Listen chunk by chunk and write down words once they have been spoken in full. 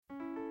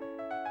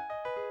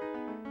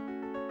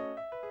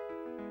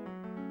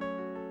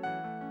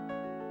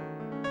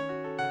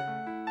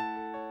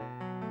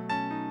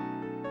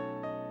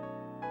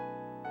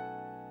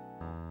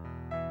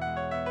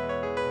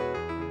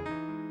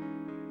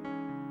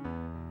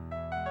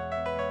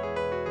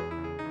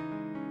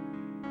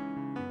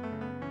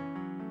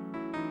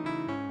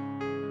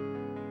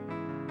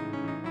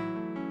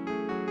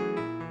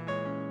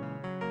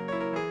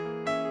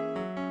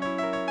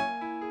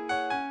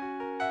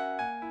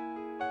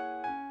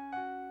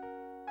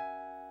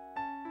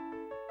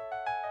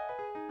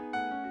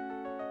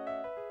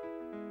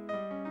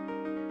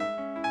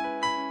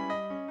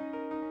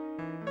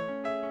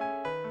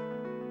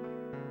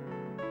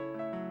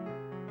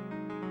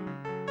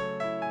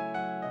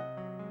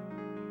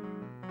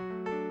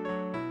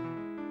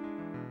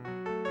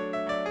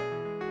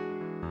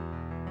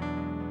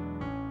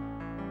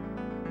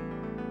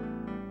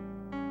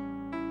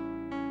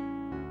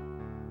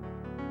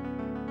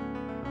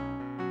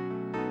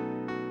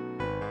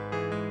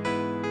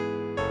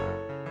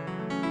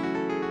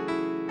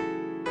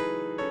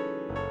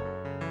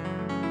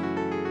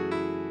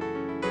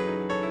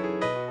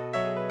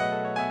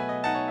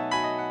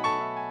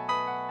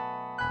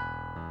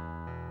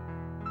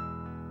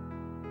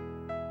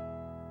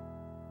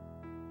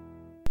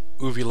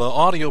Uvula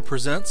Audio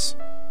presents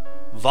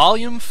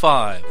Volume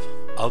 5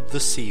 of the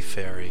Sea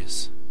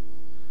Fairies.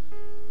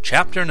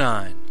 Chapter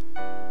 9.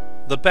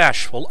 The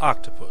Bashful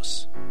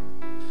Octopus.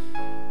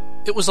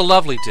 It was a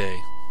lovely day,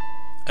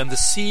 and the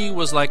sea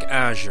was like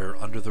azure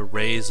under the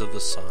rays of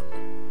the sun.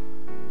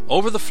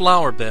 Over the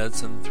flower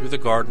beds and through the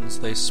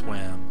gardens they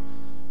swam,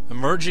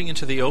 emerging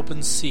into the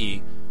open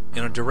sea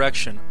in a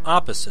direction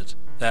opposite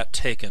that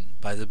taken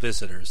by the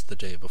visitors the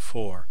day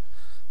before.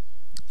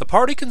 The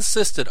party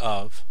consisted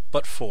of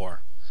but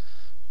four: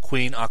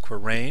 Queen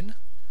Aquaraine,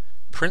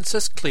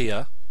 Princess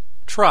Clea,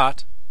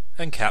 Trot,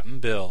 and Captain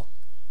Bill.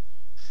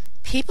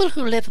 People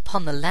who live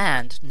upon the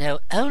land know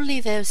only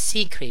those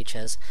sea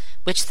creatures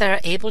which they are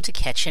able to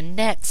catch in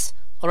nets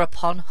or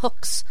upon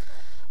hooks,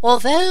 or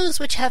those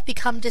which have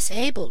become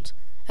disabled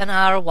and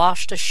are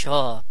washed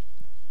ashore,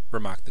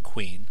 remarked the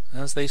Queen,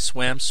 as they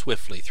swam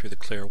swiftly through the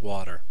clear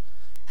water.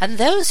 And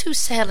those who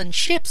sail in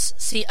ships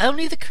see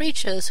only the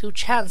creatures who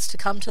chance to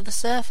come to the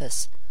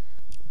surface.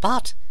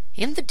 But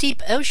in the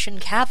deep ocean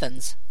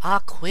caverns are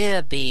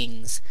queer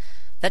beings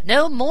that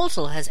no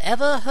mortal has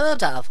ever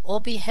heard of or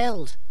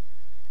beheld,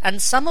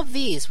 and some of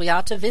these we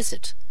are to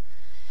visit.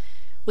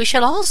 We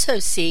shall also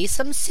see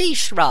some sea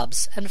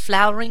shrubs and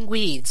flowering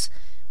weeds,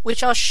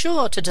 which are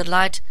sure to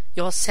delight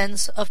your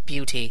sense of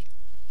beauty.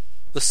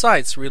 The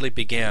sights really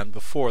began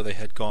before they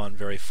had gone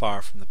very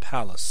far from the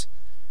palace,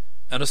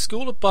 and a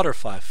school of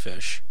butterfly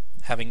fish,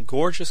 having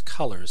gorgeous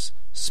colors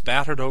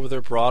spattered over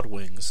their broad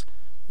wings,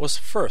 was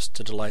first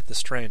to delight the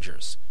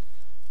strangers.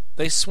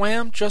 They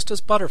swam just as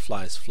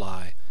butterflies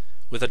fly,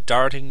 with a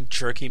darting,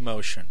 jerky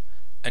motion,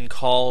 and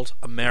called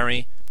a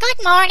merry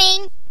 "Good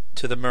morning"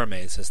 to the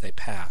mermaids as they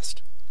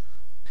passed.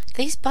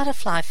 These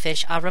butterfly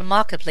fish are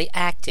remarkably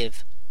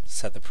active,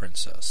 said the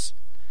princess,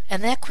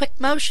 and their quick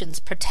motions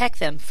protect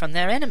them from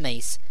their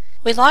enemies.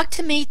 We like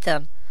to meet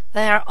them.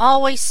 They are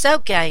always so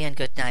gay and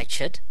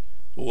good-natured.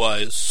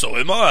 "Why, so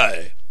am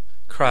I,"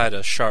 cried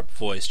a sharp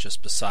voice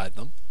just beside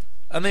them,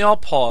 and they all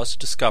paused to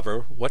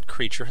discover what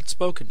creature had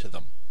spoken to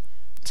them.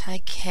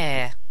 "Take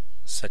care,"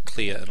 said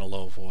Clea in a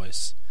low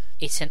voice.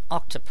 "It's an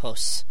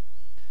octopus."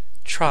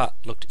 Trot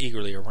looked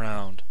eagerly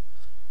around.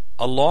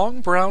 A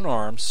long brown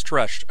arm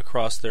stretched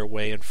across their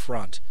way in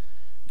front,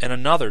 and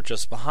another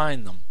just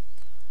behind them,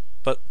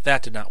 but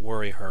that did not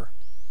worry her.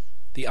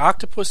 The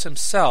octopus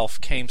himself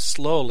came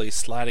slowly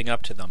sliding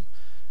up to them,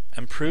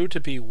 and proved to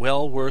be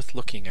well worth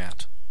looking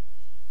at.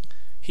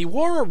 He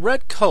wore a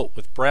red coat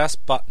with brass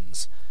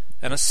buttons,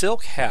 and a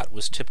silk hat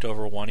was tipped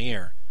over one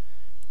ear.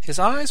 His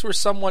eyes were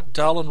somewhat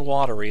dull and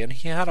watery, and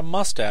he had a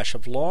mustache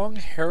of long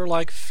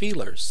hair-like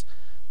feelers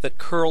that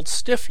curled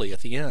stiffly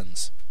at the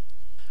ends.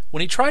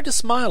 When he tried to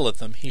smile at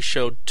them, he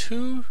showed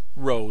 2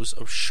 rows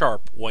of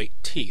sharp white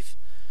teeth.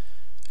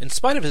 In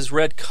spite of his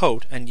red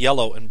coat and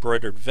yellow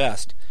embroidered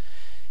vest,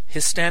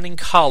 his standing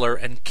collar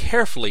and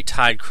carefully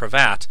tied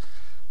cravat,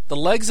 the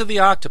legs of the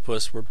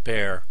octopus were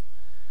bare,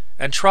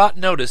 and Trot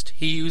noticed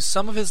he used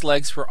some of his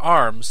legs for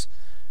arms,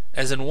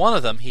 as in one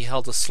of them he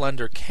held a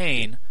slender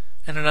cane,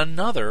 and in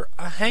another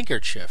a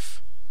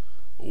handkerchief.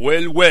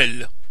 "Well,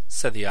 well,"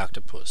 said the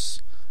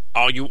octopus,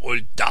 "are you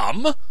all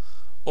dumb?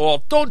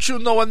 Or don't you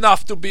know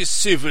enough to be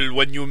civil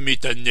when you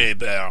meet a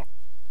neighbor?"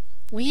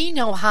 "We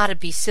know how to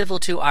be civil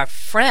to our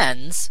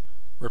friends,"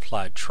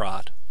 replied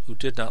Trot, who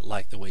did not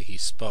like the way he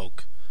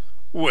spoke.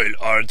 "Well,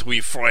 aren't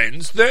we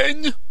friends,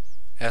 then?"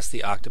 asked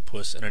the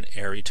octopus in an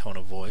airy tone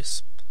of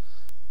voice.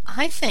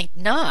 "I think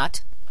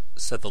not,"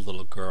 said the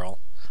little girl.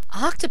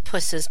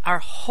 "Octopuses are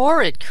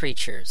horrid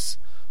creatures."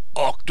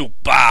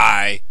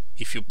 "Octopi,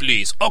 if you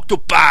please,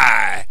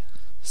 octopi,"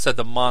 said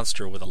the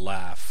monster with a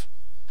laugh.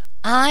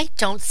 "I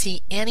don't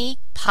see any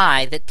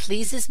pie that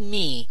pleases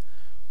me,"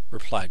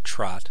 replied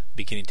Trot,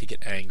 beginning to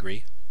get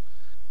angry.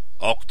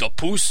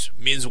 "Octopus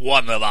means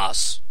one of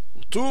us.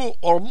 2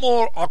 or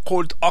more are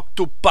called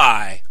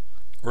octopi,"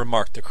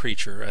 remarked the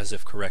creature as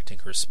if correcting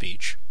her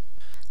speech.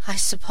 "I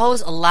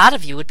suppose a lot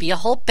of you would be a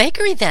whole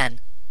bakery then,"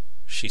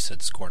 she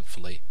said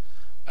scornfully.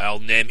 "Our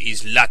name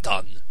is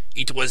Latin.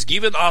 It was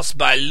given us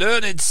by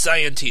learned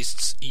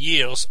scientists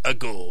years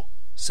ago,"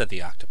 said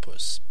the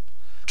octopus.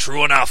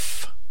 "True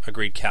enough,"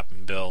 agreed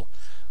Captain Bill.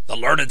 "The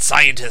learned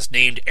scientists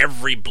named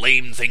every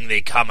blame thing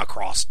they come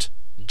across.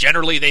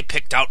 Generally they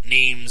picked out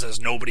names as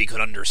nobody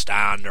could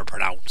understand or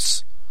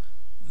pronounce."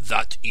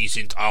 "That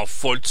isn't our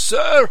fault,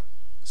 sir,"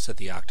 said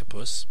the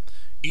octopus.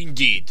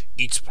 "Indeed,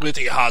 it's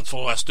pretty hard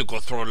for us to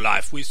go through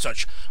life with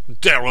such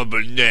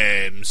terrible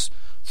names.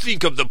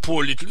 Think of the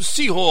poor little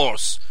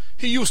seahorse.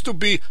 He used to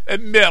be a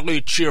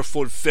merry,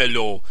 cheerful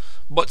fellow,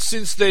 but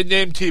since they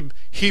named him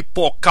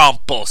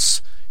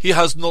Hippocampus, he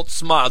has not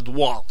smiled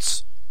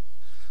once."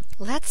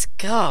 "Let's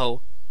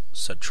go,"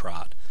 said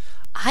Trot.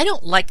 "I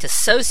don't like to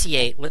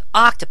associate with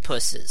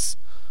octopuses."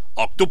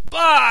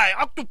 "Octopi!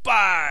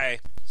 Octopi!"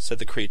 said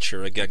the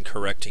creature, again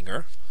correcting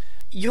her.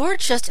 "You're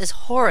just as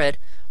horrid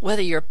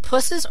whether you're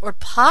pusses or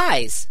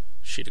pies,"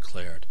 she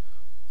declared.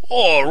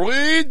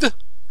 "Horrid!"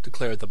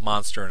 declared the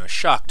monster in a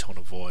shocked tone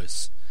of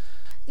voice.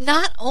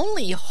 "Not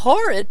only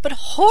horrid, but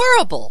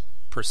horrible,"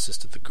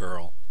 persisted the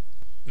girl.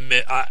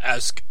 May I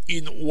ask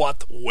in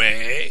what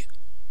way?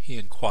 He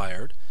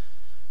inquired,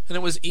 and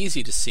it was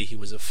easy to see he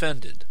was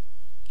offended.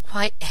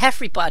 Why,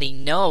 everybody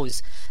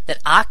knows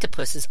that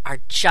octopuses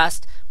are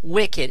just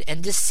wicked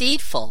and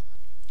deceitful,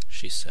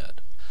 she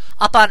said.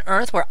 Up on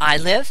Earth where I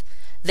live,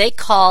 they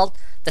called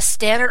the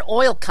Standard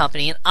Oil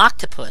Company an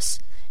octopus,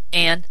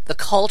 and the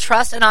Coal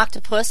Trust an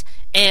octopus,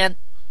 and...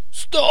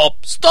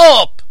 Stop!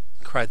 Stop!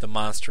 Cried the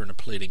monster in a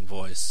pleading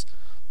voice.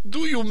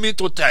 Do you mean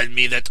to tell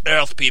me that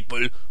Earth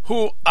people,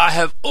 who I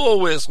have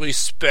always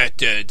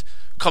respected,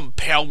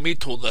 compare me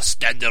to the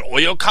Standard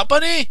Oil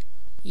Company?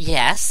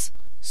 Yes,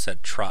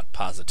 said Trot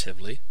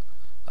positively.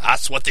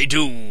 That's what they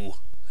do,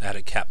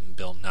 added Captain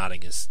Bill,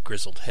 nodding his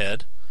grizzled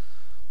head.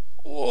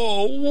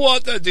 Oh,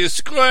 what a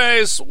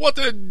disgrace! What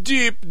a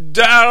deep,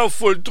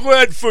 direful,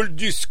 dreadful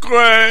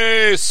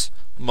disgrace!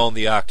 Moaned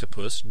the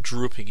octopus,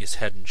 drooping his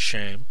head in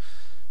shame,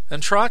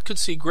 and Trot could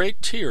see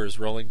great tears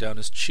rolling down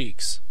his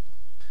cheeks.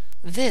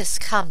 This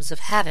comes of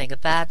having a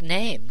bad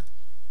name,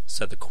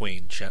 said the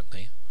Queen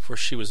gently, for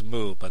she was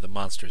moved by the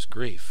monster's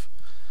grief.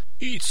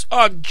 It's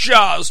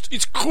unjust!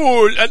 It's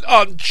cruel and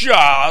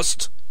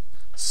unjust!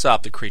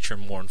 Sobbed the creature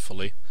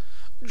mournfully.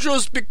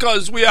 Just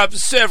because we have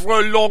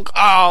several long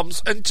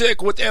arms and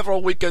take whatever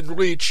we can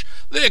reach,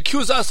 they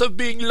accuse us of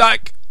being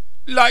like,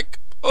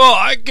 oh,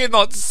 I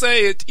cannot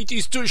say it. It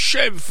is too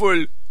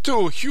shameful,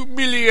 too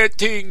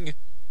humiliating.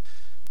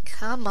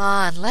 Come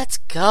on, let's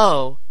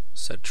go,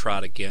 said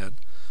Trot again.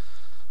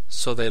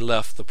 So they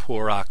left the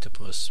poor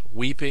octopus,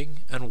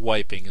 weeping and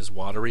wiping his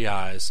watery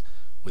eyes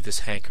with his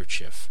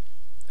handkerchief,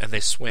 and they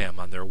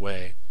swam on their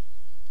way.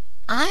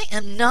 I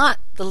am not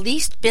the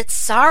least bit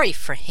sorry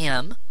for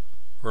him,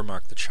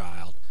 remarked the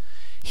child.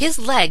 His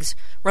legs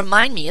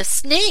remind me of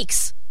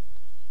snakes.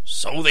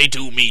 So they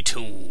do me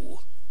too,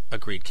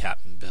 agreed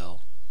Captain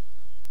Bill.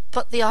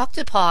 But the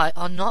octopi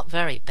are not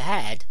very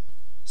bad,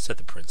 said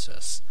the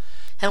princess,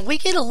 and we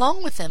get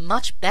along with them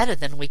much better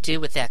than we do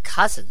with their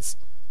cousins,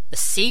 the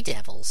sea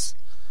devils.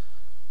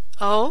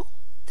 Oh,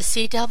 the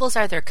sea devils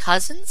are their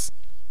cousins?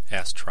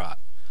 asked Trot.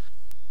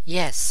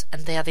 Yes,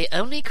 and they are the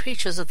only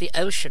creatures of the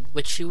ocean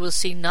which you will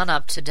see none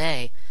of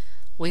today.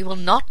 We will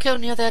not go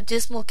near their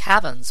dismal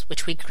caverns,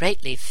 which we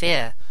greatly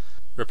fear,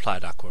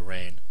 replied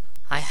Aquarain.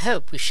 I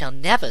hope we shall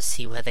never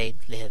see where they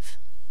live.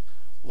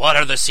 What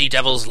are the sea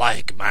devils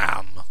like,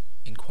 ma'am?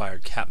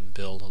 inquired Captain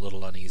Bill a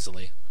little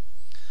uneasily.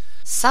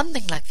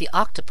 Something like the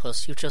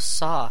octopus you just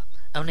saw,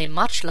 only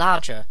much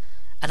larger,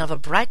 and of a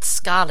bright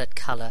scarlet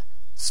colour,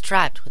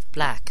 striped with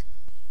black,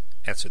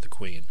 answered the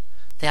Queen.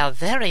 They are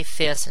very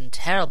fierce and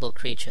terrible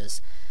creatures,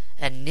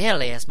 and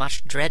nearly as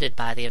much dreaded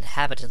by the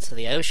inhabitants of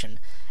the ocean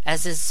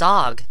as is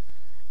Zog,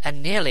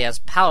 and nearly as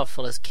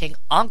powerful as King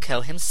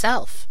Anko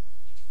himself.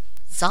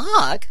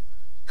 Zog?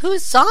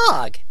 Who's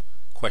Zog?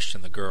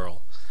 questioned the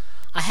girl.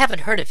 I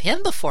haven't heard of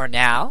him before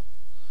now.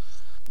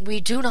 We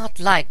do not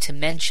like to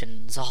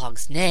mention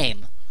Zog's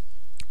name,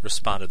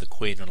 responded the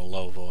Queen in a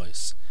low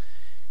voice.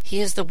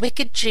 He is the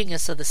wicked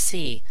genius of the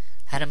sea,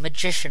 and a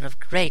magician of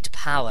great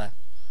power.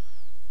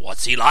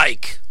 What's he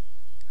like?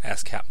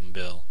 asked Captain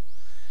Bill.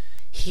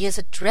 He is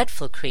a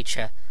dreadful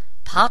creature,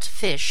 part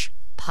fish,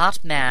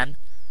 part man,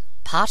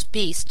 part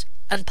beast,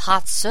 and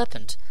part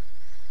serpent.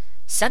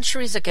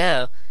 Centuries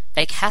ago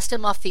they cast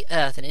him off the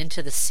earth and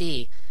into the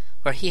sea,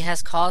 where he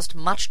has caused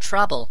much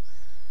trouble.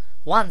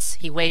 Once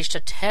he waged a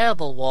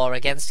terrible war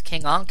against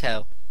King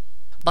Anko,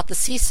 but the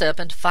sea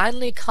serpent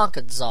finally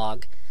conquered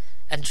Zog,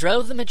 and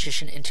drove the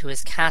magician into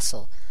his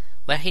castle,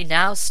 where he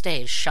now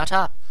stays shut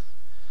up.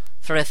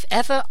 For if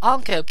ever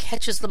Anko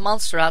catches the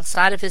monster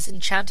outside of his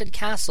enchanted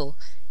castle,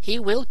 he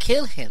will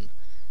kill him,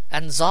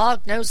 and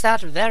Zog knows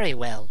that very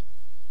well.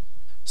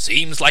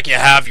 Seems like you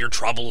have your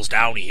troubles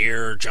down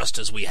here, just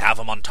as we have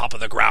 'em on top of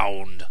the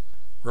ground,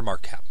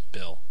 remarked Captain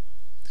Bill.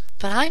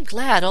 But I'm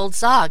glad old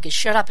Zog is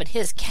shut up in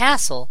his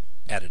castle,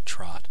 added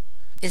Trot.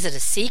 Is it a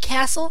sea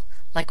castle,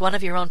 like one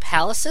of your own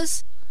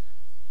palaces?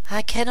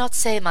 I cannot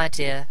say, my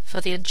dear,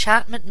 for the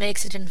enchantment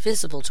makes it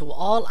invisible to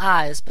all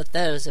eyes but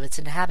those of its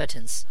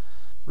inhabitants,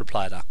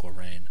 replied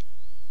Aquarain.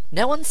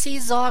 No one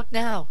sees Zog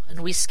now,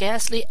 and we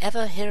scarcely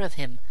ever hear of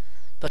him,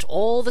 but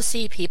all the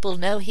sea people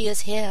know he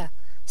is here,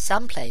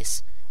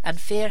 someplace, and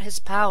fear his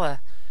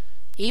power.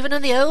 Even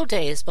in the old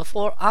days,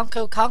 before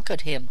Anko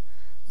conquered him,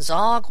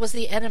 Zog was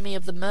the enemy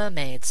of the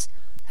mermaids,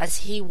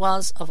 as he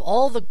was of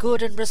all the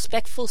good and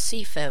respectful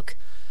sea folk.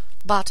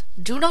 But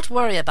do not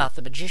worry about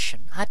the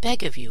magician, I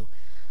beg of you,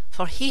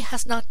 for he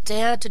has not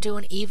dared to do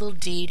an evil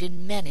deed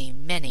in many,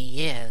 many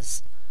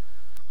years.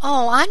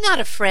 Oh, I'm not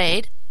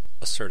afraid,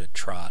 asserted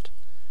Trot.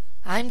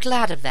 I'm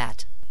glad of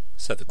that,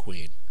 said the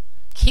Queen.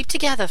 Keep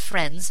together,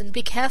 friends, and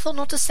be careful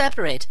not to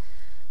separate,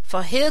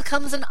 for here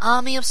comes an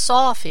army of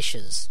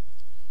sawfishes.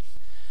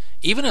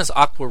 Even as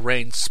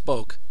Aquarain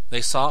spoke,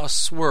 they saw a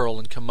swirl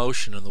and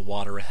commotion in the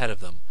water ahead of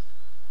them,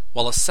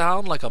 while a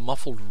sound like a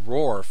muffled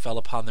roar fell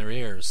upon their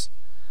ears.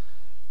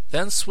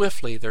 Then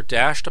swiftly there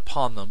dashed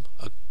upon them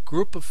a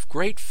group of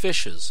great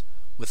fishes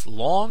with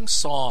long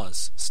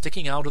saws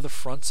sticking out of the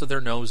fronts of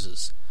their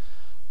noses,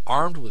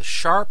 armed with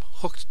sharp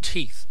hooked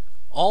teeth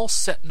all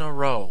set in a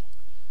row.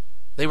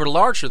 They were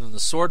larger than the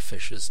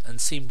swordfishes and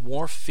seemed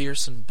more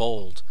fierce and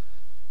bold.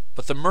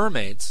 But the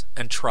mermaids,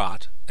 and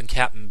Trot, and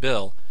Cap'n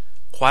Bill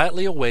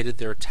quietly awaited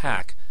their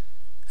attack,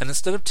 and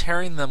instead of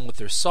tearing them with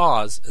their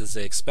saws, as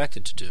they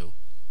expected to do,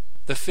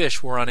 the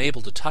fish were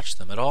unable to touch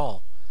them at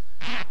all.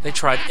 They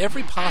tried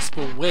every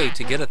possible way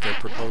to get at their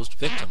proposed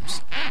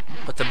victims,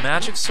 but the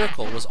magic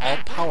circle was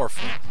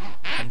all-powerful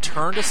and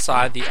turned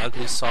aside the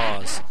ugly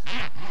saws,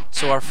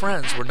 so our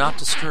friends were not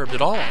disturbed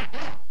at all.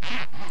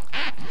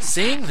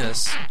 Seeing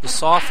this, the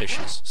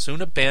sawfishes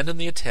soon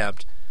abandoned the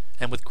attempt,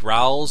 and with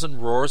growls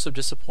and roars of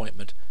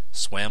disappointment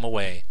swam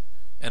away,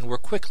 and were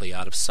quickly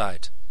out of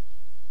sight.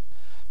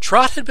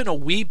 Trot had been a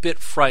wee bit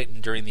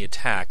frightened during the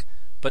attack,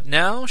 but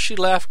now she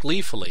laughed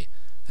gleefully,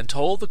 and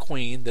told the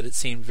Queen that it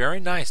seemed very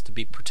nice to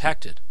be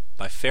protected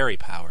by fairy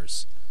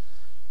powers.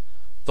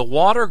 The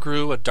water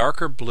grew a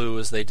darker blue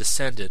as they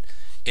descended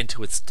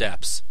into its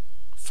depths,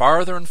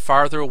 farther and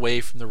farther away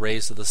from the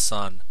rays of the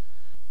sun.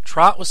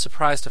 Trot was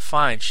surprised to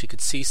find she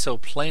could see so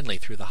plainly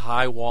through the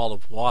high wall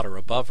of water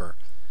above her,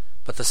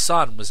 but the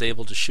sun was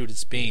able to shoot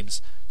its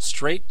beams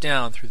straight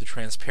down through the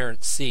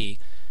transparent sea,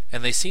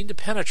 and they seemed to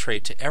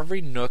penetrate to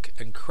every nook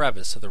and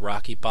crevice of the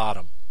rocky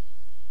bottom.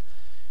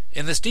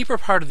 In this deeper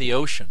part of the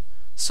ocean,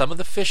 some of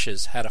the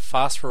fishes had a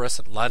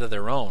phosphorescent light of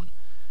their own,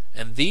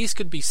 and these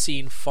could be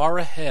seen far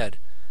ahead,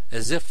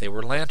 as if they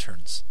were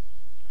lanterns.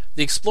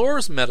 The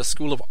explorers met a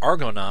school of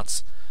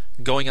Argonauts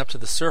going up to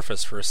the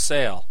surface for a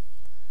sail,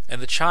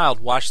 and the child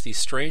watched these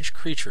strange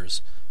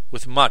creatures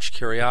with much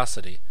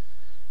curiosity.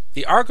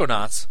 The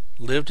Argonauts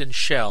lived in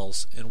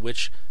shells in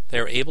which they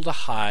are able to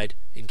hide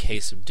in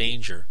case of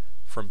danger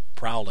from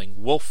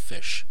prowling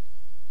wolf-fish,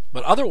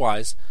 but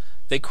otherwise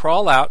they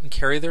crawl out and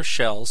carry their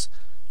shells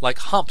like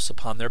humps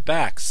upon their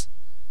backs.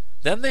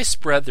 Then they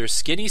spread their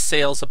skinny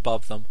sails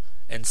above them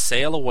and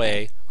sail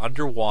away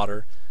under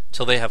water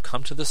till they have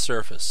come to the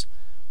surface,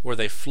 where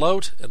they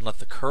float and let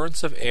the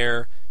currents of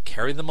air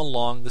carry them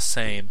along the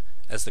same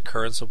as the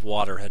currents of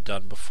water had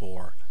done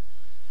before.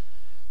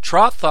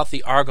 Trot thought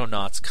the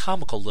Argonauts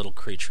comical little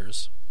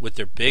creatures, with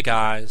their big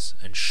eyes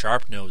and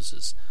sharp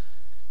noses,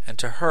 and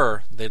to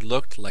her they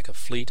looked like a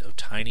fleet of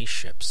tiny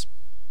ships.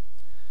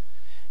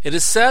 It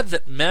is said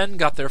that men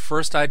got their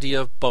first idea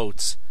of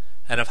boats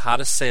and of how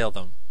to sail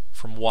them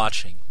from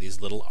watching these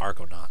little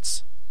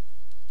Argonauts.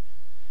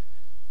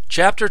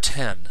 Chapter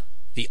 10.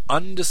 The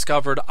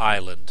Undiscovered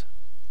Island.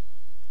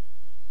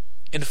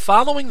 In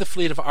following the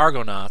fleet of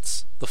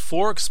Argonauts, the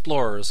 4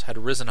 explorers had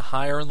risen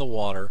higher in the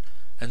water,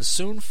 and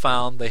soon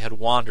found they had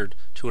wandered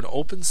to an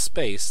open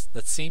space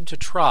that seemed to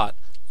Trot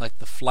like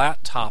the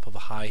flat top of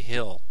a high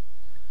hill.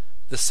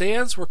 The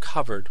sands were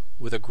covered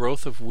with a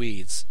growth of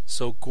weeds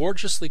so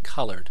gorgeously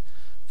colored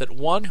that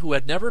one who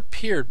had never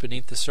peered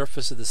beneath the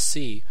surface of the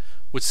sea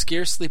would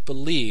scarcely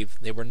believe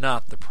they were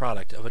not the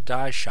product of a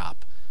dye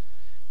shop.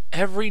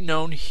 Every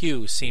known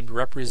hue seemed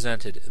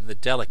represented in the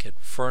delicate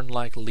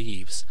fern-like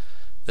leaves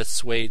that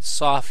swayed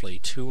softly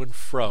to and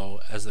fro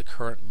as the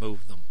current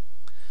moved them.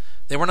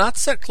 They were not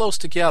set close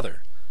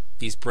together,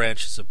 these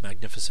branches of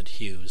magnificent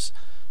hues,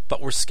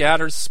 but were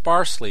scattered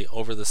sparsely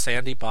over the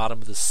sandy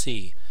bottom of the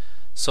sea,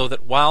 so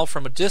that while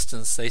from a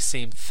distance they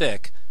seemed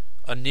thick,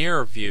 a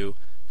nearer view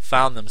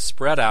found them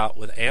spread out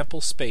with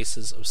ample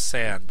spaces of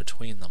sand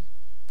between them.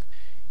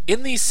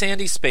 In these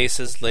sandy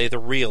spaces lay the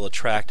real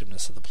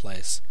attractiveness of the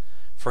place,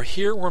 for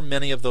here were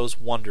many of those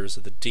wonders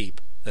of the deep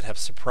that have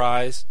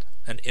surprised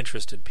and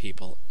interested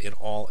people in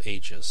all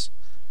ages.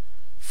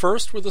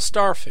 First were the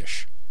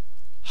starfish,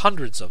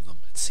 hundreds of them,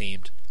 it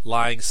seemed,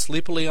 lying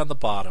sleepily on the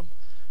bottom,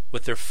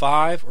 with their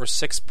 5 or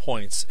 6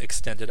 points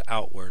extended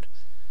outward.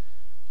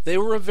 They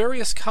were of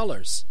various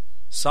colors,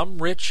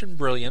 some rich and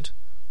brilliant,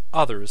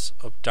 others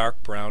of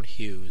dark brown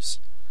hues.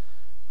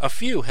 A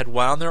few had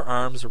wound their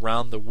arms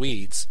around the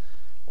weeds,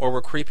 or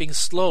were creeping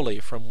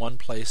slowly from one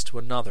place to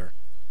another,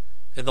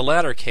 in the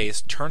latter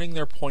case turning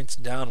their points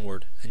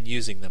downward and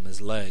using them as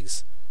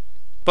legs.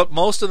 But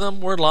most of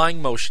them were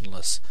lying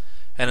motionless,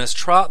 and as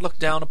Trot looked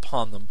down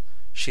upon them,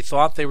 she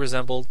thought they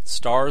resembled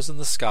stars in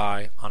the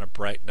sky on a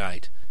bright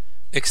night,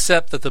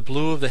 except that the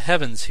blue of the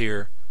heavens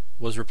here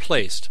was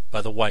replaced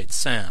by the white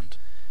sand,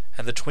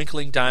 and the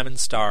twinkling diamond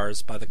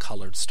stars by the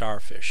colored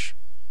starfish.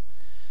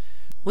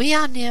 "We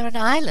are near an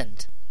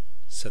island,"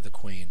 said the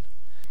Queen,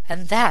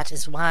 "and that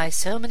is why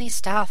so many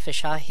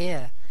starfish are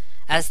here,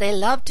 as they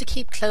love to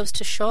keep close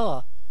to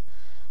shore.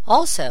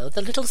 Also,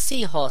 the little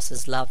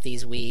seahorses love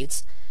these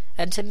weeds,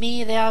 and to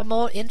me they are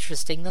more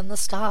interesting than the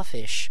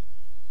starfish."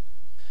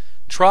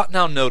 Trot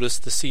now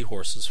noticed the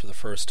seahorses for the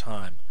first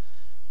time.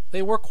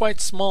 They were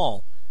quite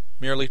small,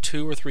 merely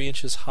 2 or 3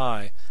 inches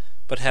high,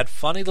 but had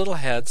funny little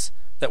heads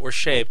that were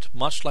shaped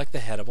much like the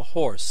head of a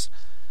horse,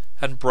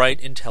 and bright,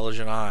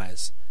 intelligent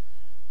eyes.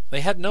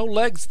 They had no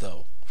legs,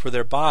 though, for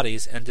their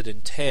bodies ended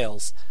in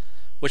tails,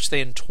 which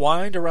they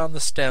entwined around the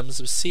stems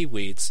of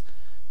seaweeds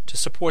to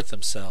support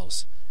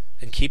themselves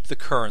and keep the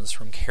currents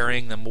from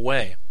carrying them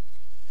away.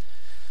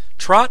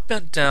 Trot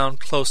bent down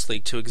closely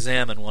to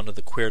examine one of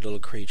the queer little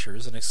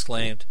creatures, and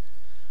exclaimed,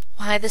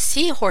 Why, the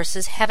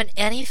seahorses haven't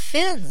any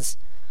fins,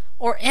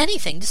 or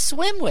anything to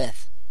swim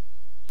with.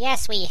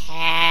 Yes, we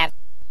have.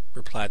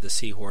 replied the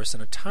seahorse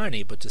in a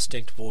tiny but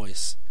distinct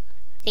voice.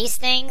 These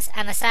things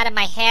on the side of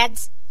my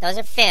heads, those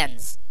are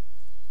fins.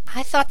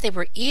 I thought they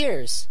were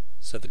ears,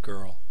 said the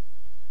girl.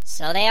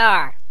 So they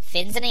are.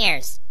 Fins and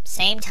ears.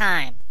 Same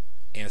time.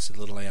 Answered the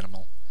little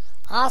animal.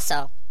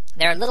 Also,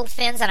 there are little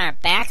fins on our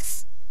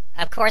backs.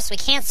 Of course, we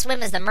can't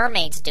swim as the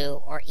mermaids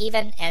do, or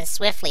even as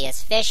swiftly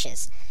as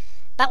fishes.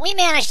 But we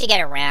manage to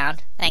get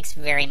around, thanks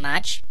very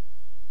much.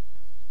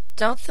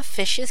 Don't the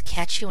fishes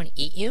catch you and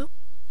eat you?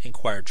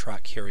 Inquired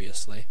Trot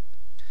curiously.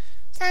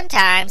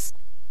 Sometimes.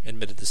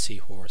 Admitted the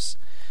seahorse.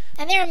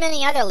 And there are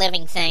many other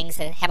living things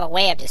that have a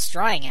way of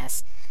destroying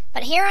us.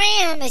 But here I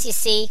am, as you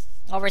see,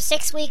 over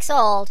 6 weeks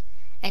old,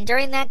 and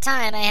during that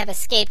time I have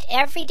escaped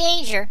every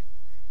danger.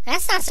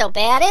 That's not so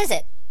bad, is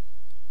it?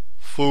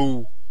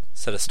 Phoo,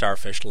 said a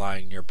starfish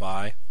lying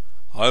nearby.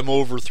 I'm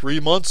over 3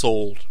 months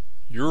old.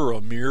 You're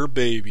a mere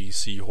baby,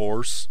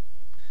 seahorse.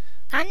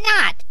 I'm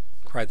not,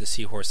 cried the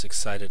seahorse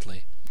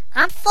excitedly.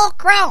 I'm full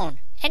grown,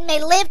 and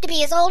may live to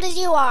be as old as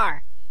you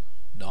are.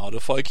 Not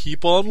if I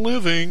keep on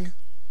living,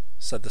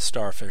 said the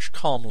starfish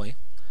calmly,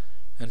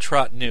 and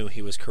Trot knew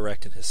he was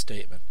correct in his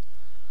statement.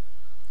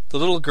 The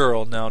little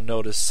girl now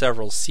noticed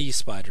several sea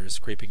spiders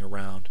creeping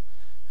around,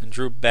 and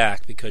drew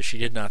back because she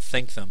did not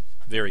think them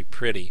very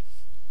pretty.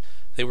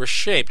 They were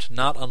shaped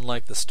not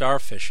unlike the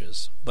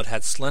starfishes, but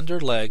had slender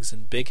legs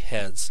and big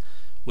heads,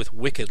 with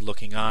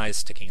wicked-looking eyes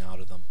sticking out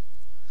of them.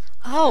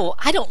 Oh,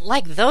 I don't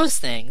like those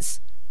things,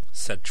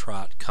 said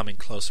Trot, coming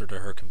closer to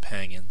her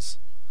companions.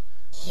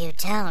 You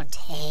don't,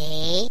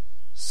 eh?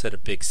 said a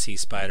big sea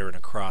spider in a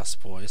cross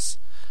voice.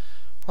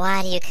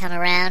 Why do you come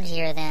around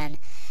here, then,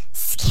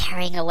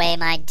 scaring away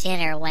my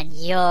dinner when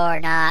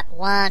you're not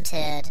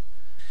wanted?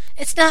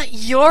 It's not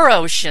your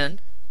ocean,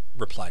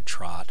 replied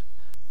Trot.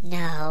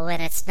 No,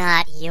 and it's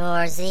not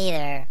yours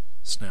either,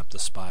 snapped the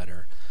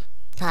spider.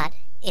 But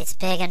it's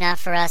big enough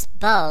for us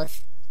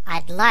both.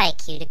 I'd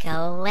like you to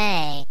go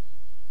away.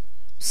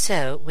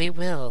 So we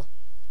will,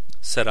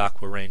 said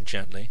Aquarain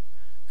gently,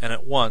 and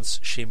at once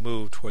she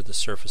moved toward the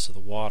surface of the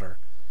water.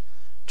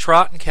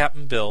 Trot and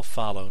Cap'n Bill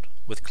followed,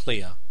 with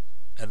Clea,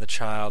 and the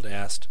child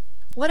asked,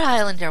 What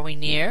island are we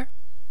near?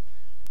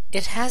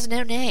 It has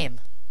no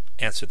name,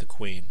 answered the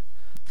Queen,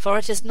 for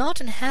it is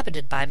not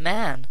inhabited by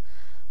man,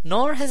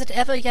 nor has it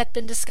ever yet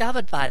been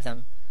discovered by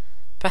them.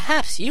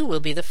 Perhaps you will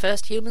be the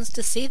first humans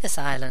to see this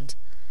island.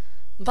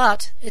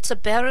 But it's a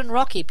barren,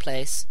 rocky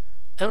place,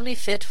 only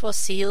fit for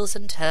seals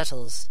and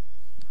turtles.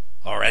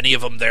 Are any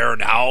of 'em there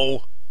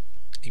now?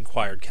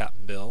 inquired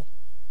Cap'n Bill.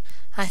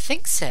 I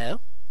think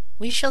so.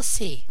 We shall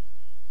see.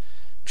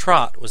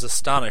 Trot was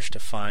astonished to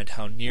find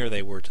how near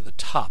they were to the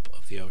top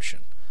of the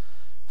ocean,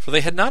 for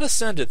they had not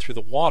ascended through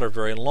the water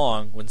very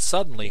long when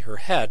suddenly her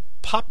head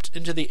popped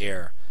into the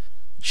air.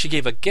 She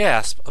gave a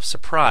gasp of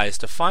surprise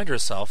to find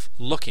herself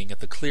looking at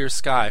the clear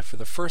sky for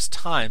the first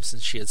time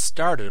since she had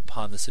started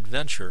upon this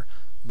adventure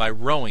by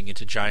rowing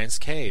into Giant's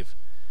Cave.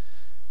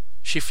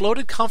 She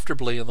floated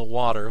comfortably in the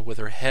water with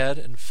her head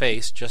and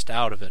face just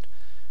out of it,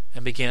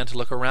 and began to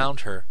look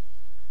around her.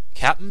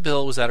 Cap'n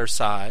Bill was at her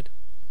side.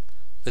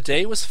 The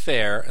day was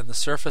fair, and the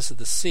surface of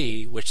the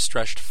sea, which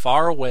stretched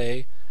far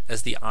away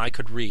as the eye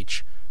could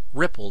reach,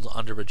 rippled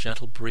under a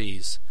gentle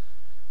breeze.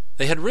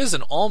 They had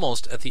risen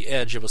almost at the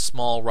edge of a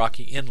small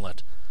rocky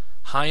inlet,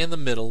 high in the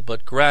middle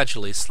but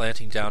gradually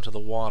slanting down to the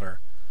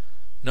water.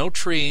 No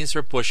trees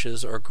or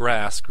bushes or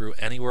grass grew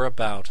anywhere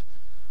about.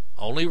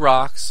 Only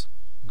rocks,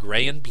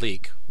 gray and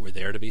bleak, were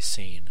there to be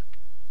seen.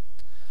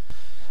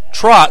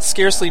 Trot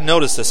scarcely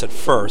noticed this at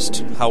first,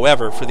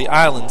 however, for the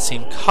island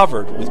seemed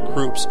covered with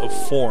groups of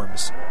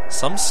forms,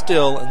 some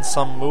still and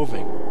some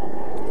moving,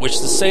 which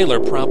the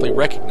sailor promptly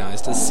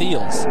recognized as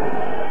seals.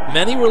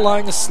 Many were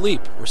lying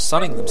asleep or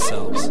sunning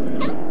themselves.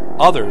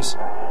 Others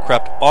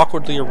crept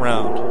awkwardly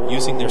around,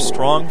 using their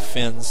strong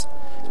fins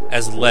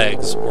as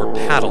legs or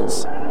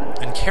paddles,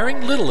 and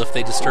caring little if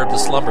they disturbed the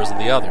slumbers of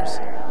the others.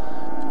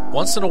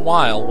 Once in a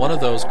while, one of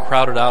those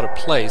crowded out of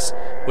place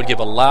would give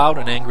a loud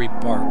and angry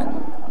bark,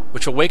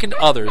 which awakened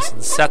others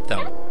and set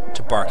them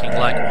to barking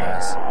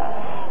likewise.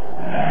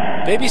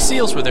 Baby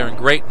seals were there in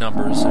great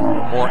numbers and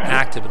were more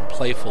active and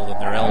playful than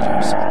their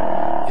elders.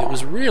 It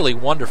was really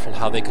wonderful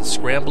how they could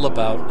scramble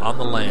about on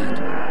the land,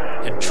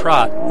 and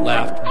Trot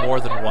laughed more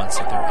than once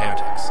at their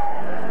antics.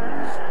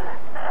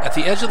 At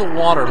the edge of the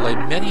water lay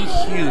many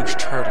huge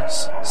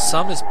turtles,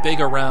 some as big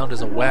around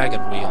as a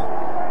wagon wheel,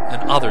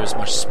 and others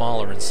much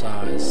smaller in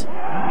size.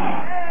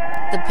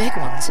 The big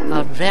ones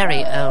are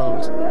very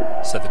old,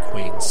 said the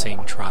Queen,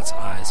 seeing Trot's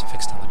eyes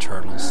fixed on the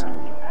turtles.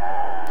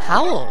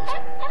 How old?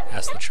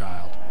 asked the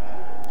child.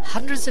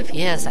 Hundreds of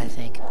years, I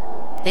think.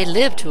 They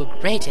live to a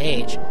great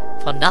age,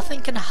 for nothing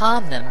can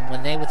harm them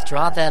when they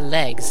withdraw their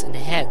legs and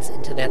heads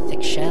into their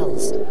thick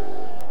shells.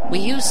 We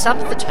use some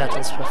of the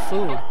turtles for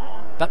food,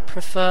 but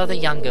prefer the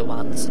younger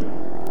ones.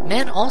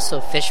 Men also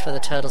fish for the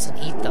turtles and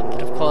eat them,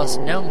 but of course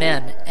no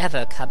men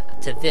ever come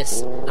to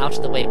this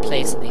out-of-the-way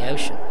place in the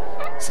ocean.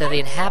 so the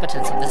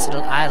inhabitants of this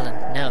little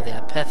island know they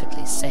are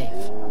perfectly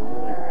safe.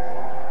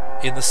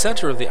 In the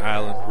center of the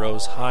island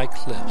rose high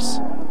cliffs,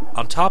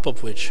 on top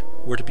of which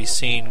were to be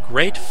seen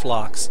great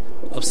flocks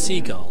of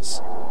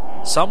seagulls,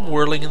 some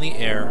whirling in the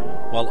air,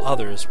 while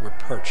others were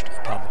perched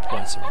upon the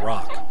points of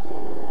rock.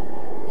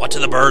 "What do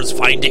the birds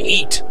find to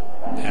eat?"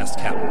 asked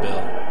Captain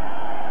Bill.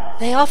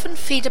 They often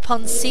feed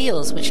upon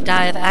seals which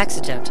die of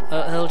accident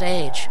or old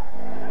age,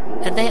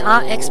 and they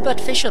are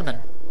expert fishermen,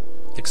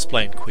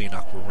 explained Queen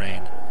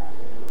Aquarain.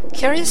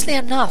 Curiously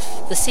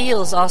enough, the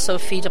seals also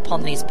feed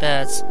upon these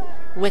birds,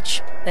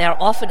 which they are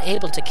often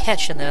able to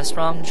catch in their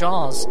strong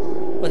jaws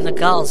when the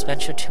gulls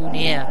venture too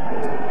near.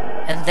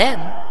 And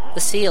then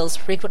the seals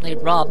frequently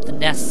rob the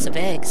nests of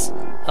eggs,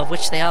 of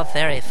which they are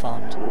very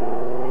fond.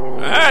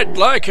 "I'd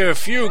like a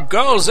few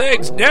gulls'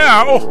 eggs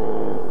now,"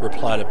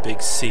 replied a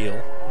big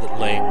seal that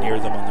lay near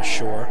them on the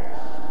shore.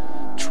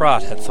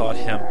 Trot had thought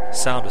him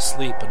sound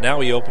asleep, but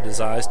now he opened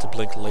his eyes to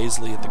blink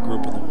lazily at the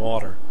group in the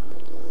water.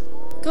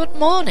 "Good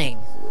morning,"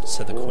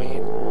 said the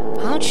Queen.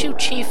 "Aren't you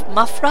Chief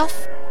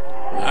Muffruff?"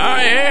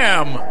 "I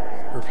am,"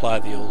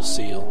 replied the old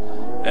seal.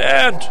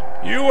 "And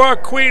you are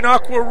Queen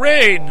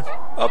Aquarain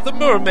of the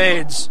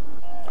mermaids.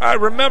 I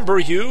remember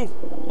you,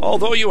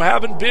 although you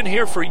haven't been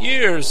here for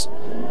years.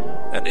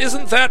 And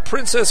isn't that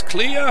Princess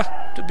Clea,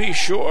 to be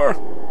sure?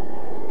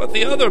 But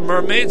the other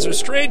mermaids are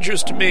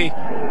strangers to me,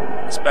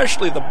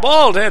 especially the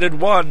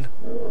bald-headed one."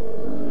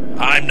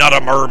 "I'm not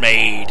a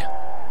mermaid,"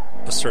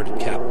 asserted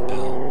Captain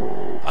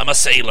Bill. "I'm a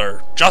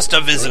sailor, just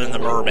a visiting the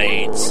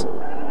mermaids."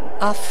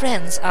 "Our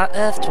friends are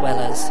earth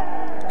dwellers,"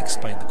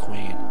 explained the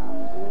Queen.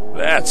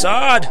 "That's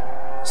odd,"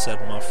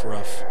 said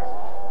Muffruff.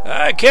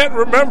 "I can't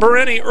remember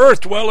any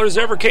earth dwellers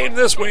ever came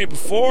this way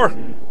before.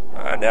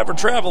 I never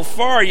travel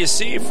far, you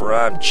see, for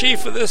I'm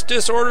chief of this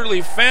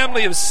disorderly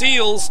family of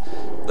seals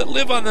that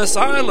live on this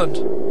island.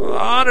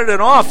 On it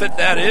and off it,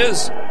 that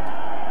is."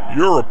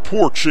 "You're a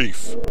poor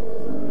chief,"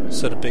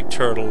 said a big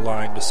turtle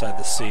lying beside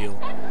the seal.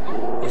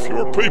 "If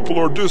your people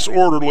are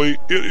disorderly,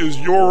 it is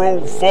your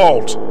own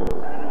fault."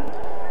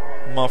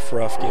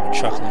 Muffruff gave a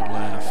chuckling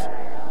laugh.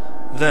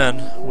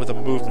 Then, with a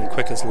movement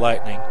quick as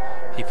lightning,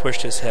 he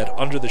pushed his head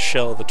under the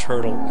shell of the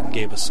turtle and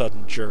gave a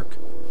sudden jerk.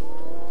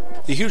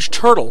 The huge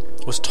turtle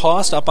was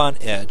tossed up on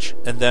edge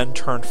and then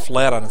turned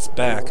flat on its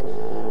back,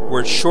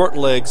 where its short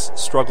legs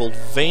struggled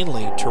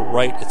vainly to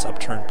right its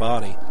upturned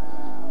body.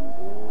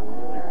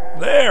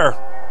 "There,"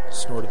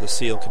 snorted the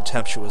seal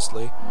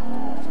contemptuously.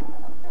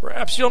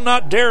 "Perhaps you'll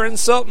not dare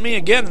insult me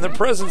again in the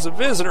presence of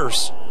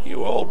visitors,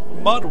 you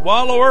old mud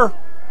wallower."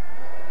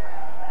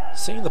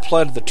 Seeing the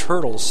plight of the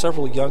turtle,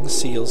 several young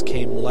seals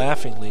came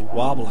laughingly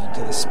wobbling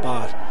to the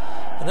spot,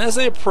 and as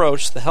they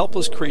approached, the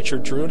helpless creature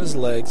drew in his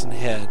legs and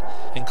head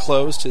and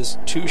closed his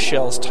two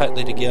shells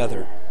tightly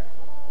together.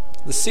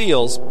 The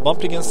seals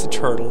bumped against the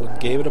turtle and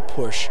gave it a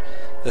push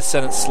that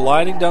sent it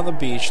sliding down the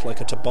beach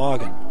like a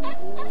toboggan,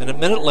 and a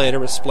minute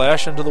later it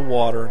splashed into the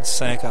water and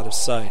sank out of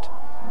sight.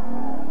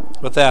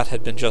 But that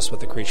had been just what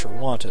the creature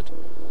wanted.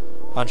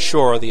 On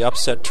shore, the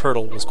upset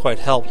turtle was quite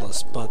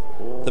helpless, but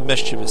the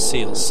mischievous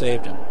seals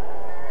saved him,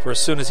 for as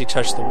soon as he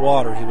touched the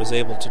water, he was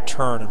able to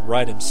turn and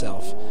right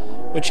himself,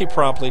 which he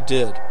promptly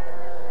did.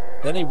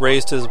 Then he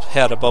raised his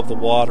head above the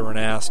water and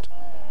asked,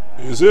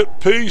 "Is it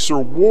peace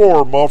or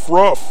war,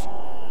 Muffruff?"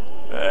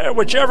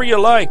 "Whichever you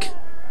like,"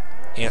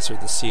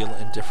 answered the seal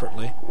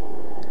indifferently.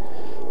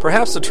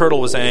 Perhaps the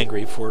turtle was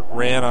angry, for it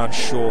ran on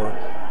shore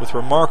with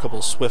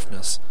remarkable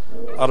swiftness,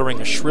 uttering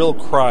a shrill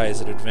cry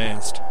as it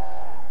advanced.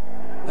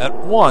 At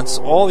once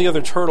all the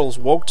other turtles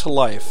woke to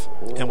life,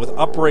 and with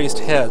upraised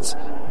heads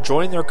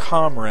joined their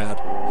comrade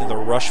in the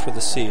rush for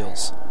the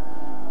seals.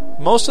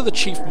 Most of the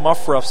Chief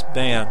Muffruff's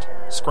band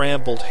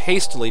scrambled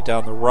hastily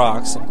down the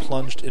rocks and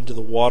plunged into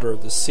the water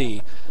of the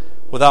sea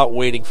without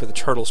waiting for the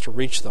turtles to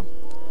reach them.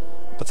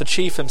 But the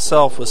chief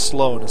himself was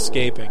slow in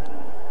escaping.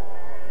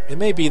 It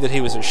may be that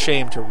he was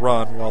ashamed to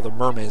run while the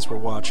mermaids were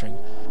watching,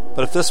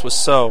 but if this was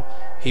so,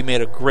 he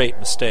made a great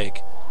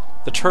mistake.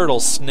 The turtle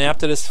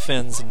snapped at his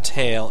fins and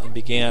tail and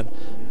began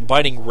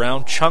biting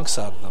round chunks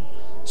out of them,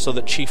 so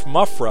that Chief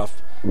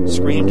Muffruff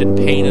screamed in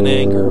pain and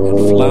anger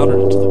and floundered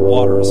into the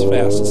water as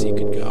fast as he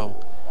could go.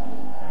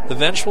 The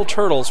vengeful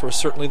turtles were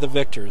certainly the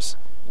victors,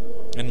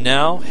 and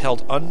now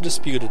held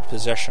undisputed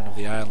possession of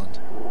the island.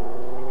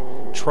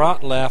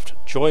 Trot laughed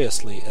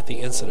joyously at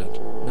the incident,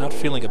 not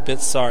feeling a bit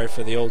sorry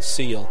for the old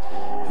seal,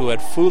 who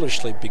had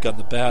foolishly begun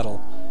the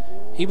battle.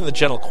 Even the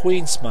gentle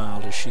Queen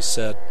smiled as she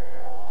said,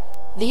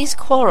 "These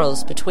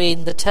quarrels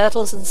between the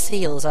turtles and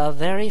seals are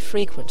very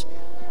frequent,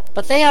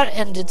 but they are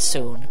ended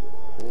soon.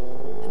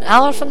 An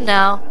hour from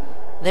now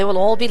they will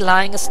all be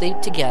lying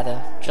asleep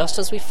together, just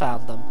as we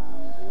found them.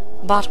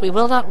 But we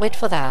will not wait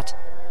for that.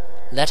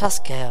 Let us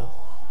go."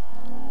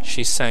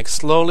 She sank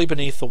slowly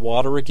beneath the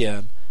water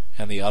again,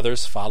 and the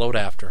others followed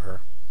after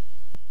her.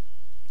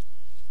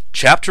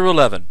 Chapter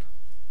 11.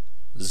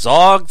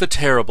 Zog the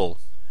Terrible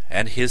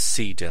and his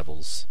Sea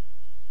Devils.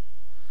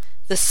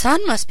 "The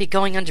sun must be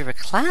going under a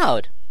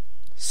cloud,"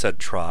 said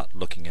Trot,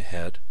 looking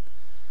ahead.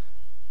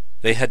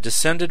 They had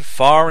descended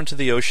far into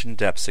the ocean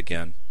depths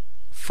again,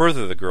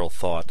 further the girl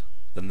thought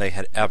than they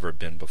had ever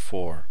been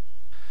before.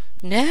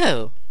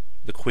 "No,"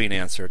 the queen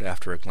answered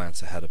after a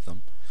glance ahead of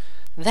them.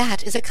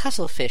 "that is a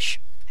cuttlefish,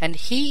 and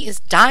he is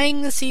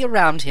dyeing the sea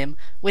around him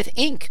with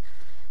ink,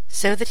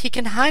 so that he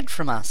can hide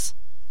from us.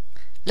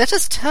 Let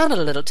us turn a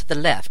little to the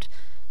left,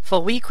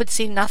 for we could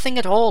see nothing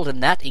at all in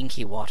that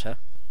inky water."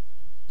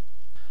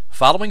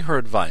 Following her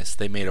advice,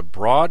 they made a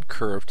broad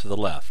curve to the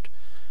left,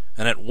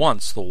 and at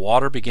once the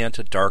water began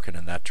to darken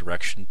in that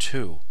direction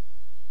too.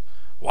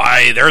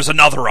 "Why, there's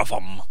another of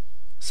 'em,"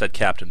 said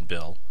Captain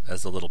Bill,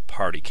 as the little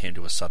party came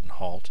to a sudden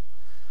halt.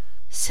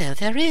 "So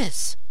there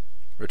is,"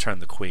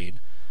 returned the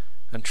queen,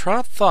 and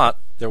Trot thought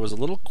there was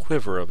a little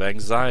quiver of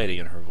anxiety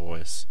in her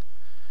voice.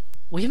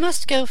 "We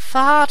must go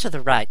far to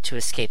the right to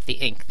escape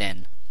the ink,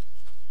 then."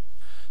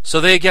 So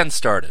they again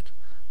started,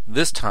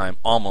 this time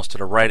almost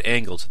at a right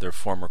angle to their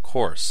former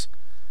course,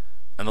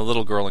 and the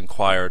little girl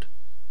inquired,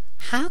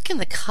 "How can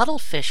the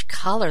cuttlefish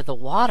color the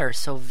water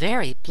so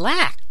very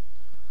black?"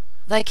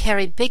 "They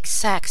carry big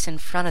sacks in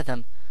front of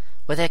them,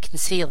 where they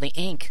conceal the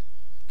ink,"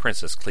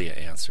 Princess Clea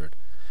answered.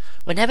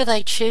 "Whenever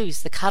they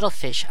choose, the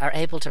cuttlefish are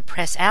able to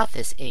press out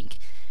this ink,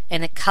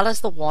 and it colors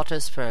the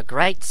waters for a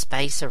great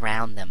space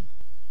around them."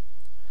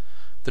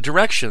 The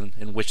direction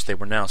in which they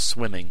were now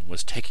swimming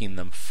was taking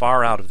them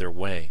far out of their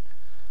way.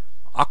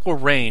 Aqua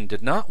Rain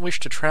did not wish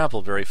to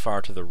travel very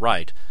far to the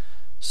right,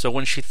 so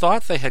when she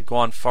thought they had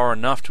gone far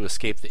enough to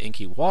escape the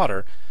inky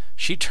water,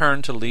 she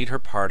turned to lead her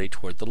party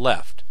toward the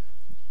left,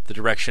 the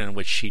direction in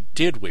which she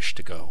did wish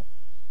to go.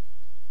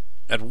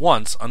 At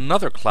once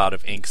another cloud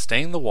of ink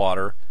stained the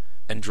water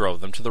and drove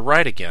them to the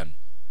right again.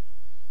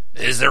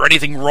 "Is there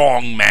anything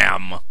wrong,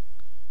 ma'am?"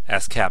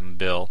 asked Cap'n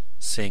Bill,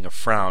 seeing a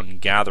frown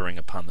gathering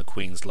upon the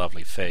queen's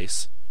lovely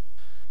face.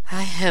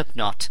 "I hope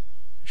not,"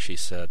 she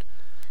said.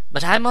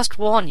 "But I must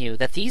warn you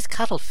that these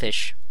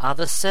cuttlefish are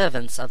the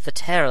servants of the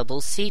terrible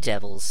sea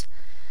devils,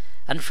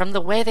 and from the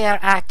way they are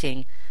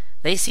acting,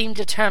 they seem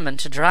determined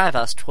to drive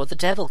us toward the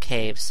devil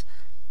caves,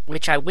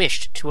 which I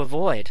wished to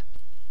avoid."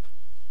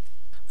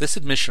 This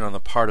admission on the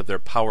part of their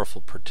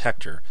powerful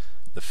protector,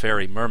 the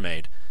fairy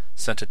mermaid,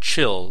 sent a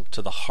chill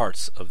to the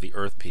hearts of the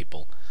earth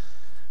people.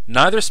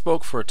 Neither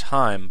spoke for a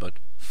time, but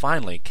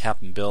finally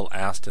Cap'n Bill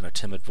asked in a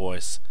timid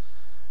voice,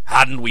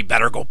 "Hadn't we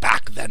better go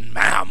back then,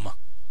 ma'am?"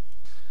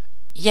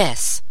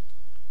 "Yes,"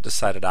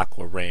 decided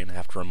Aqua Rain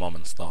after a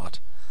moment's thought.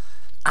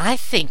 "I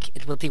think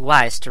it will be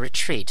wise to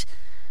retreat.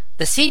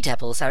 The sea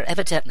devils are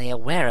evidently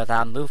aware of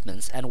our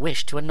movements and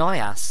wish to annoy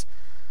us.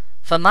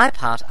 For my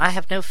part, I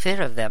have no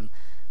fear of them,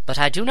 but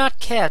I do not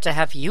care to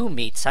have you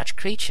meet such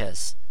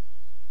creatures."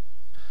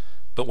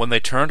 But when they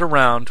turned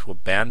around to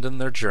abandon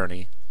their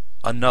journey,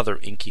 another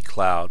inky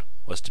cloud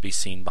was to be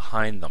seen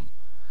behind them.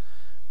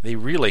 They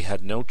really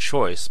had no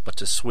choice but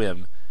to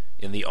swim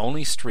in the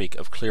only streak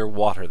of clear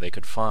water they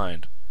could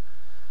find.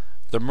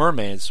 The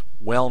mermaids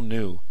well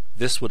knew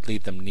this would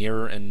lead them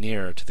nearer and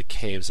nearer to the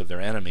caves of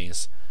their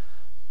enemies,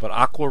 but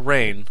Aqua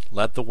Rain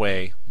led the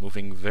way,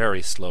 moving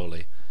very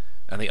slowly,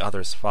 and the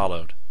others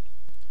followed.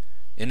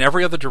 In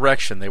every other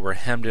direction they were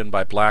hemmed in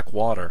by black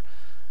water,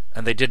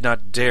 and they did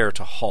not dare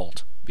to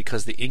halt,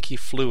 because the inky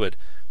fluid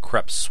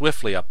crept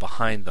swiftly up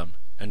behind them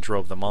and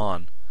drove them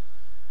on.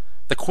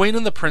 The queen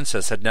and the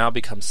princess had now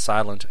become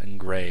silent and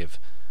grave.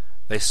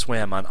 They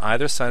swam on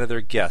either side of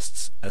their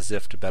guests as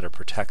if to better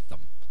protect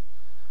them.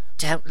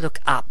 "Don't look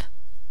up,"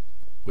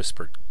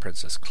 whispered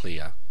Princess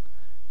Clea,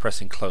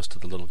 pressing close to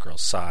the little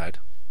girl's side.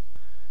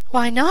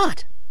 "Why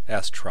not?"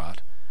 asked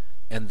Trot,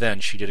 and then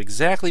she did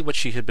exactly what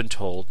she had been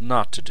told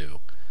not to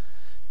do.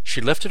 She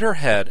lifted her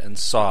head and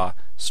saw,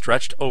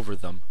 stretched over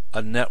them,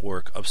 a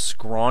network of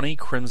scrawny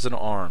crimson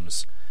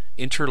arms,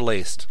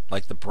 interlaced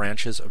like the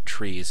branches of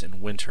trees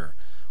in winter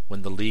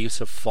when the leaves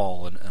have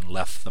fallen and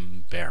left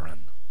them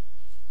barren.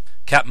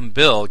 Cap'n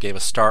Bill gave a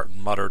start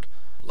and muttered,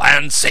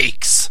 "Land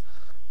sakes!"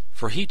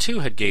 for he too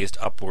had gazed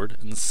upward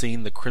and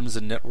seen the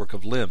crimson network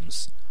of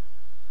limbs.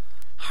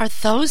 "Are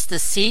those the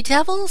sea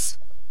devils?"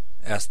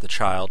 asked the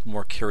child,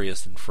 more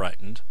curious than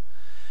frightened.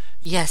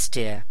 "Yes,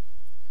 dear,"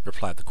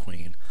 replied the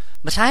queen.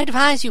 "but I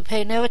advise you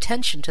pay no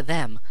attention to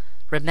them.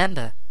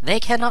 Remember, they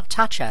cannot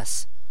touch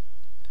us."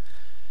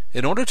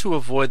 In order to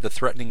avoid the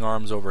threatening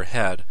arms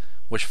overhead,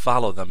 which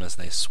followed them as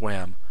they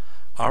swam,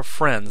 our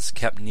friends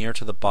kept near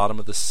to the bottom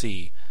of the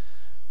sea,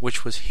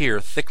 which was here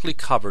thickly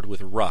covered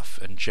with rough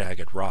and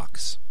jagged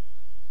rocks.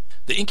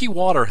 The inky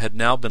water had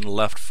now been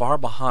left far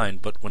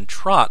behind, but when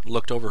Trot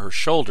looked over her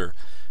shoulder,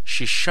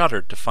 she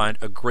shuddered to find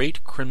a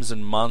great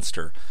crimson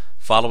monster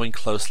following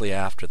closely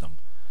after them,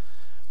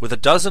 with a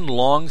dozen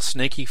long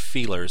snaky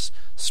feelers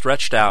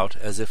stretched out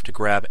as if to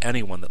grab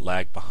anyone that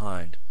lagged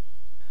behind.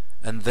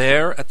 And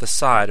there at the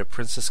side of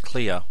Princess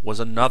Clea was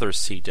another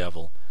sea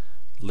devil,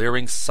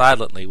 leering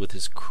silently with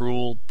his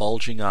cruel,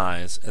 bulging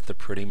eyes at the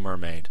pretty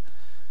mermaid.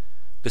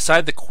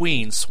 Beside the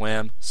queen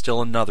swam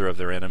still another of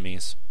their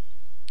enemies.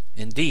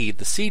 Indeed,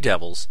 the sea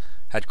devils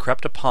had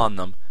crept upon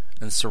them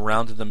and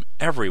surrounded them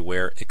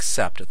everywhere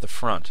except at the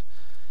front,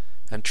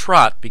 and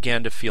Trot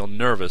began to feel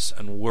nervous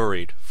and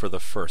worried for the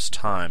first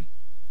time.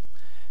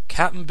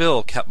 Cap'n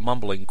Bill kept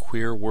mumbling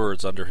queer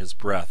words under his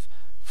breath,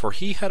 for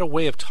he had a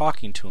way of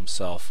talking to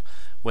himself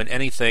when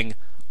anything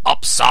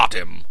upsot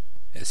him,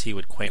 as he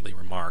would quaintly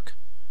remark.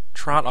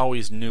 Trot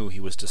always knew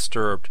he was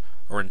disturbed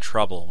or in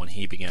trouble when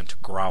he began to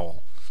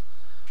growl.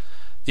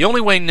 The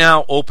only way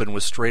now open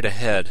was straight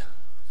ahead.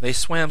 They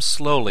swam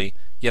slowly,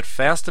 yet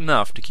fast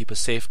enough to keep a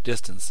safe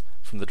distance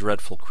from the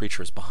dreadful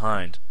creatures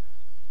behind.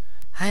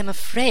 "I am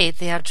afraid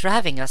they are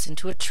driving us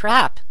into a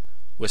trap,"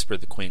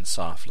 whispered the Queen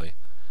softly.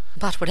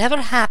 "But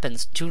whatever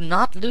happens, do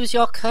not lose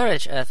your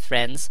courage, Earth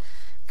friends.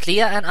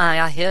 Clea and I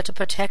are here to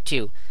protect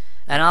you,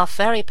 and our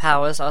fairy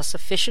powers are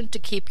sufficient to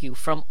keep you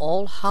from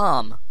all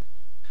harm."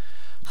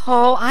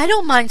 "Oh, I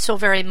don't mind so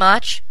very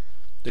much,"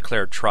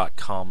 declared Trot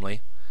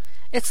calmly.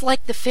 "It's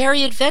like the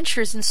fairy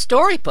adventures in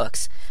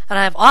storybooks, and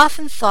I've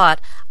often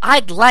thought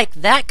I'd like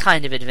that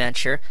kind of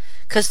adventure,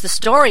 'cause the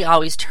story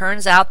always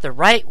turns out the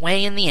right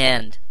way in the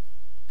end."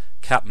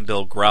 Cap'n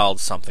Bill growled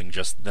something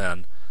just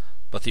then,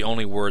 but the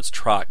only words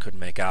Trot could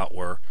make out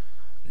were,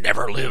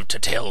 "Never lived to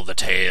tell the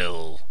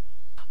tale."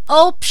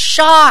 "Oh,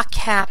 pshaw,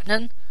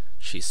 Captain,"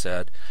 she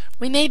said.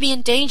 "We may be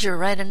in danger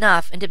right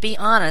enough, and to be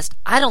honest,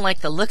 I don't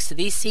like the looks of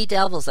these sea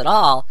devils at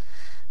all.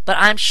 But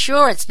I'm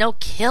sure it's no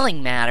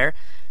killing matter,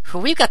 for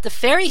we've got the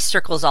fairy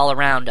circles all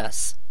around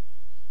us."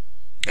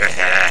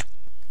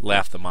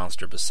 laughed the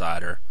monster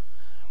beside her.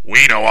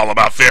 We know all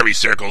about fairy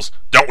circles,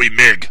 don't we,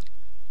 Mig?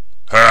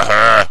 Ha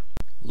ha!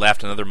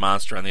 laughed another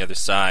monster on the other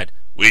side.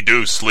 We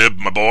do, Slib,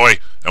 my boy,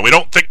 and we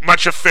don't think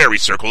much of fairy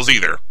circles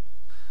either.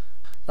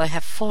 "They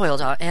have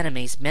foiled our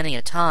enemies many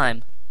a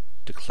time,"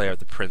 declared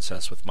the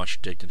princess with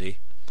much dignity.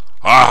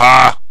 Ha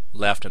ha!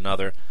 laughed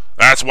another.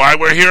 That's why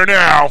we're here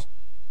now.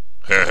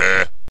 Ha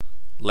ha!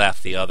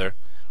 laughed the other.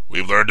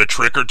 We've learned a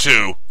trick or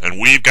two, and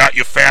we've got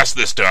you fast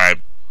this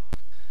time.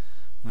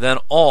 Then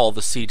all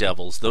the sea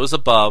devils, those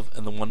above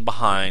and the one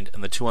behind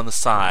and the two on the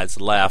sides,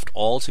 laughed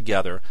all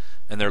together,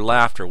 and their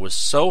laughter was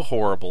so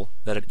horrible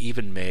that it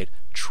even made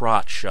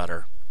Trot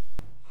shudder.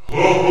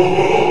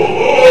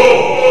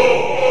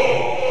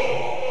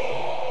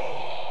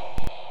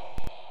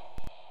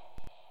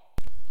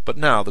 But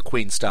now the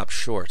Queen stopped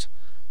short,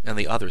 and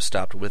the others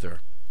stopped with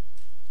her.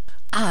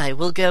 "I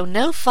will go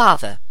no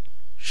farther,"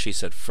 she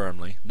said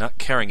firmly, not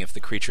caring if the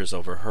creatures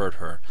overheard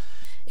her.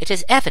 "It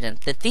is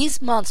evident that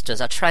these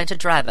monsters are trying to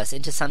drive us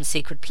into some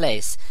secret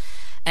place,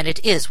 and it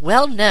is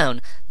well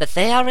known that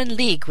they are in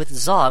league with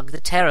Zog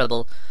the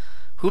Terrible,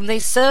 whom they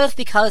serve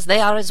because they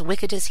are as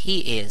wicked as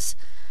he is.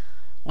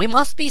 We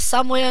must be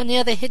somewhere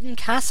near the hidden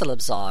castle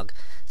of Zog,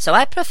 so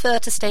I prefer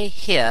to stay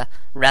here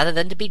rather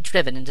than to be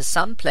driven into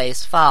some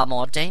place far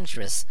more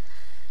dangerous.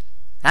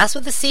 As for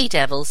the sea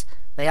devils,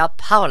 they are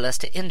powerless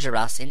to injure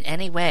us in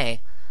any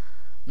way.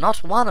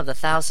 Not one of the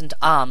 1,000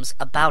 arms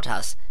about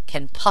us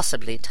can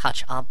possibly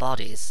touch our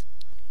bodies."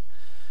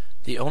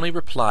 The only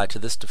reply to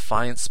this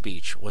defiant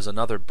speech was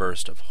another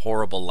burst of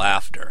horrible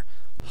laughter.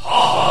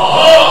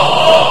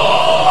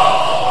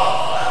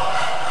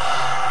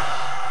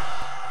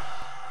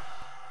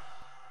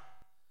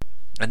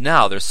 And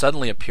now there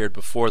suddenly appeared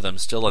before them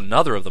still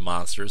another of the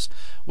monsters,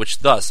 which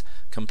thus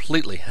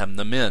completely hemmed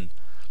them in.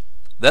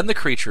 Then the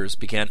creatures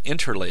began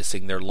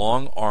interlacing their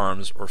long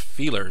arms or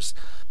feelers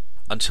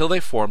until they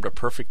formed a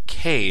perfect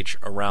cage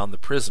around the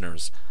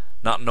prisoners,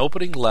 not an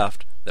opening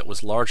left that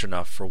was large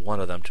enough for one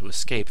of them to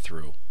escape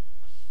through.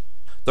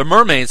 The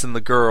mermaids and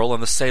the girl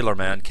and the sailor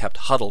man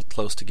kept huddled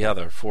close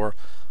together, for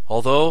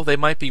although they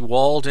might be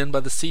walled in by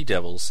the sea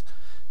devils,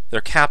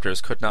 their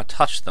captors could not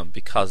touch them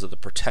because of the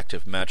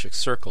protective magic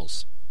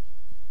circles.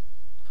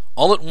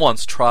 All at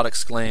once Trot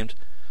exclaimed,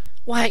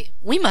 "Why,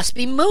 we must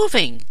be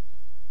moving!"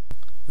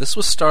 This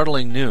was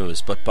startling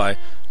news, but by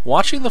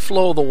watching the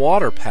flow of the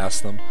water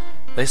past them,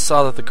 they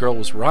saw that the girl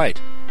was right.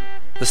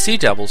 The sea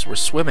devils were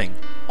swimming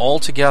all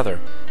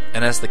together,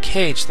 and as the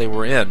cage they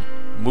were in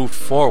moved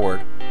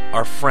forward,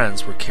 our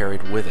friends were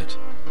carried with it.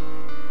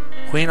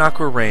 Queen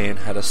Aquarain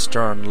had a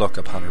stern look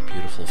upon her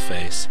beautiful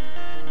face.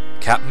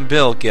 Cap'n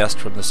Bill guessed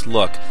from this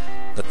look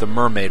that the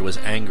mermaid was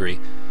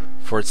angry,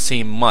 for it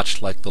seemed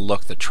much like the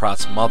look that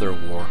Trot's mother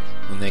wore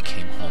when they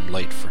came home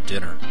late for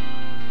dinner.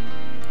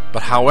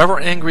 But however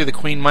angry the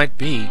Queen might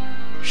be,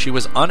 she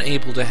was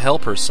unable to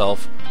help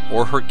herself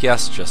or her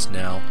guests just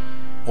now,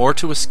 or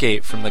to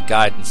escape from the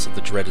guidance of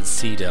the dreaded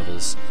sea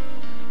devils.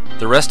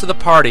 The rest of the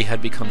party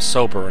had become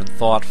sober and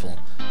thoughtful,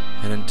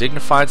 and in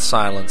dignified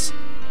silence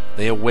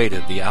they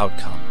awaited the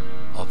outcome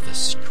of this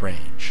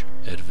strange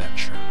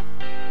adventure.